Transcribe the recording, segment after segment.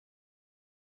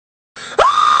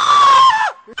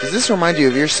Does this remind you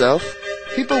of yourself?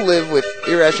 People live with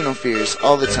irrational fears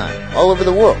all the time, all over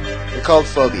the world. They're called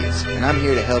phobias, and I'm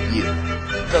here to help you.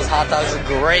 Those hot dogs are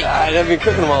great. I've been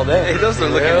cooking them all day. Hey, those are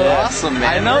looking awesome, man.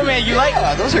 I know, man. You like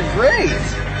them? Those are great. He's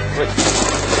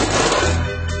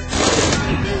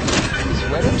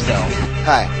wet himself.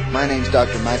 Hi, my name's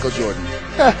Dr. Michael Jordan.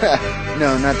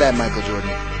 No, not that Michael Jordan.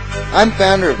 I'm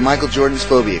founder of Michael Jordan's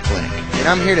Phobia Clinic, and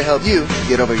I'm here to help you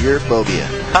get over your phobia.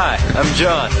 Hi, I'm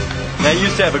John. And I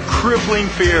used to have a crippling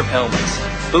fear of helmets.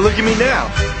 But look at me now.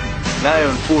 Now I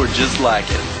own 4 just like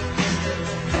it.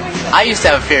 I used to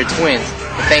have a fear of twins,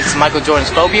 but thanks to Michael Jordan's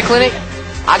Phobia Clinic,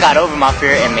 I got over my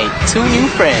fear and made 2 new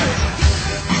friends.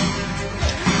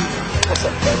 What's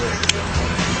up, fellas?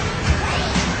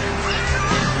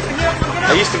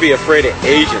 I used to be afraid of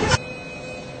Asians.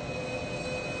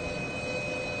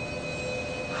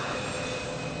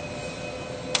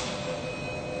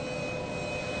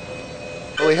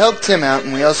 Well, we helped Tim out,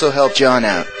 and we also helped John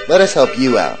out. Let us help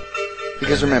you out.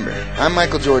 Because remember, I'm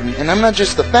Michael Jordan, and I'm not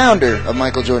just the founder of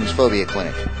Michael Jordan's Phobia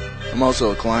Clinic. I'm also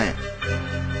a client.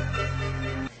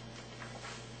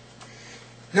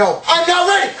 No, I'm not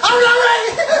ready! I'm not ready!